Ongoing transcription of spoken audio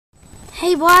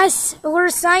Hey boss, we're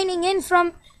signing in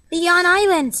from the Eon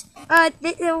Islands.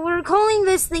 We're calling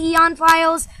this the Eon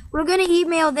Files. We're gonna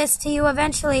email this to you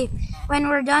eventually when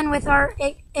we're done with our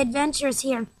adventures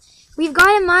here. We've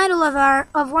got a model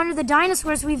of one of the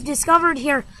dinosaurs we've discovered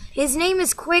here. His name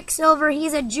is Quicksilver.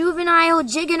 He's a juvenile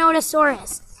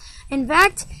Giganotosaurus. In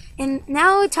fact, and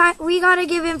now we gotta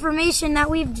give information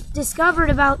that we've discovered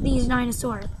about these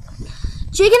dinosaurs.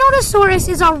 Giganotosaurus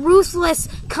is a ruthless,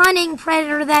 cunning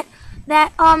predator that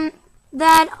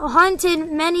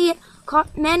hunted many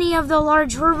of the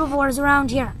large herbivores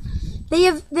around here.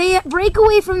 They break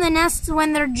away from the nests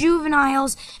when they're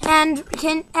juveniles and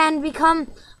become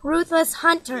ruthless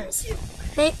hunters.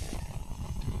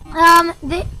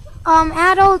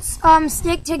 Adults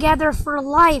stick together for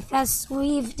life, as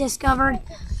we've discovered.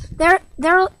 Their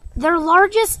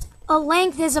largest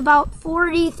length is about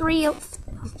 43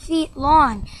 feet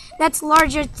long. That's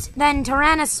larger than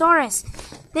Tyrannosaurus.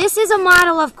 This is a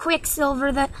model of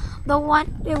Quicksilver, the one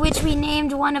which we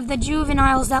named one of the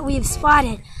juveniles that we've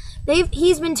spotted.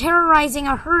 He's been terrorizing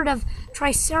a herd of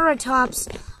Triceratops,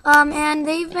 and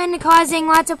they've been causing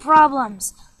lots of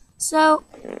problems. So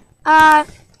now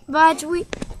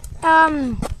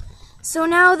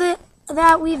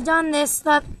that we've done this,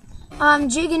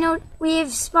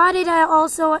 we've spotted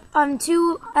also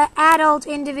two adult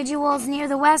individuals near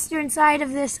the western side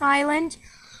of this island.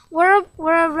 We're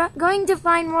going to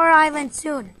find more islands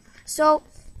soon. So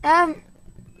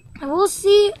we'll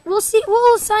see. We'll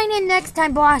sign in next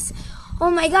time, boss. Oh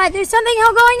my God, there's something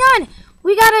going on.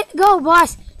 We gotta go,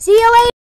 boss. See you later.